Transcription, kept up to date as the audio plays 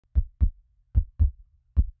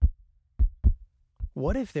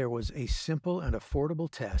What if there was a simple and affordable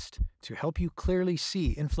test to help you clearly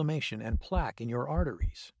see inflammation and plaque in your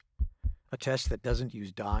arteries? A test that doesn't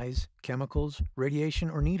use dyes, chemicals, radiation,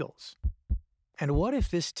 or needles. And what if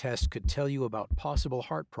this test could tell you about possible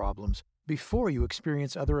heart problems before you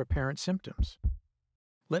experience other apparent symptoms?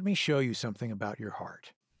 Let me show you something about your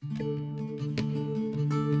heart.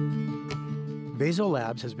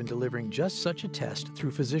 Vasolabs has been delivering just such a test through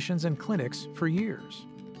physicians and clinics for years.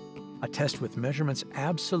 A test with measurements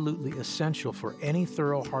absolutely essential for any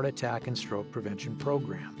thorough heart attack and stroke prevention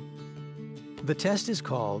program. The test is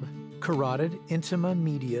called Carotid Intima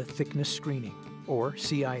Media Thickness Screening, or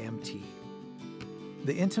CIMT.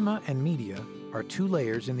 The intima and media are two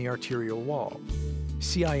layers in the arterial wall.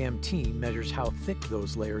 CIMT measures how thick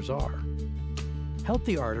those layers are.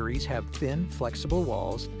 Healthy arteries have thin, flexible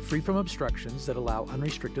walls free from obstructions that allow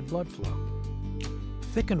unrestricted blood flow.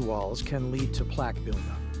 Thickened walls can lead to plaque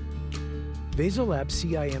buildup. Vasolabs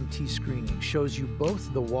CIMT screening shows you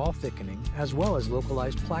both the wall thickening as well as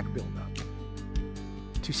localized plaque buildup.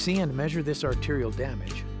 To see and measure this arterial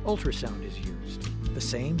damage, ultrasound is used. The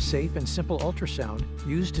same safe and simple ultrasound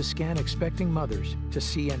used to scan expecting mothers to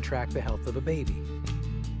see and track the health of a baby.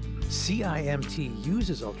 CIMT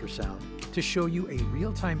uses ultrasound to show you a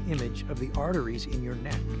real-time image of the arteries in your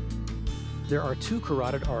neck. There are two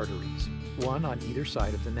carotid arteries, one on either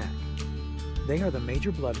side of the neck. They are the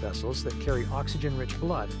major blood vessels that carry oxygen-rich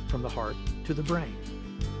blood from the heart to the brain.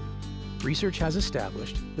 Research has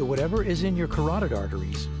established that whatever is in your carotid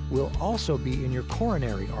arteries will also be in your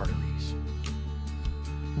coronary arteries.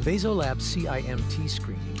 Vasolabs CIMT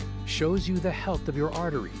screening shows you the health of your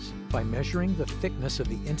arteries by measuring the thickness of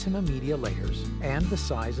the intima media layers and the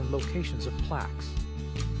size and locations of plaques.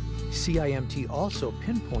 CIMT also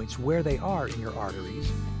pinpoints where they are in your arteries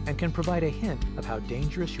and can provide a hint of how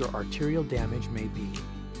dangerous your arterial damage may be.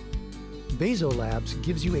 Vasolabs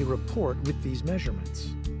gives you a report with these measurements.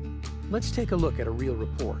 Let's take a look at a real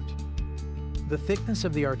report. The thickness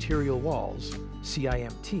of the arterial walls,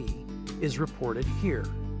 CIMT, is reported here.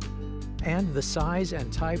 And the size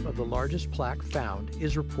and type of the largest plaque found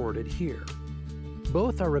is reported here.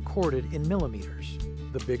 Both are recorded in millimeters.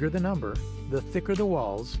 The bigger the number, the thicker the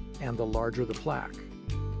walls, and the larger the plaque.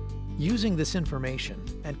 Using this information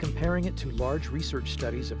and comparing it to large research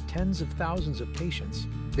studies of tens of thousands of patients,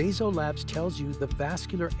 Vasolabs tells you the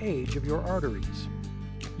vascular age of your arteries.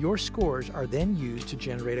 Your scores are then used to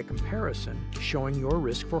generate a comparison showing your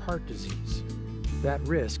risk for heart disease. That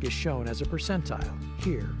risk is shown as a percentile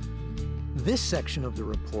here. This section of the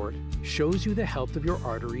report shows you the health of your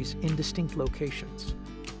arteries in distinct locations.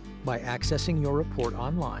 By accessing your report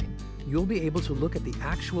online, you'll be able to look at the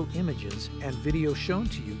actual images and video shown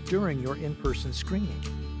to you during your in-person screening.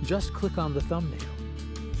 Just click on the thumbnail.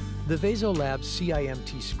 The Vasolabs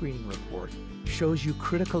CIMT screening report shows you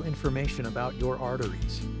critical information about your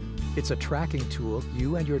arteries. It's a tracking tool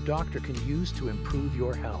you and your doctor can use to improve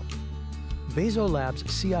your health. Vasolabs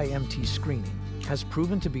CIMT screening has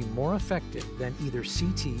proven to be more effective than either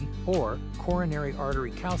CT or coronary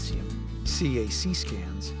artery calcium, CAC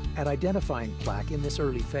scans, at identifying plaque in this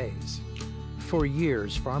early phase. For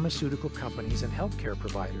years, pharmaceutical companies and healthcare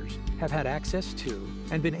providers have had access to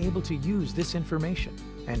and been able to use this information.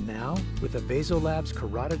 And now, with the Vasolabs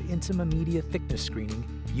Carotid Intima Media Thickness Screening,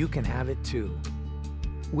 you can have it too.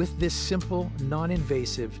 With this simple,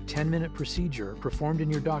 non-invasive 10-minute procedure performed in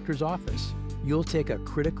your doctor's office, you'll take a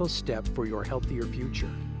critical step for your healthier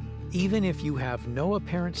future. Even if you have no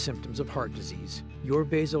apparent symptoms of heart disease, your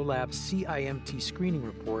Vasolabs CIMT screening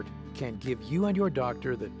report can give you and your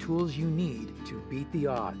doctor the tools you need to beat the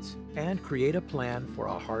odds and create a plan for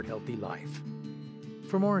a heart-healthy life.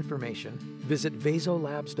 For more information, visit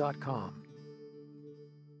vasolabs.com.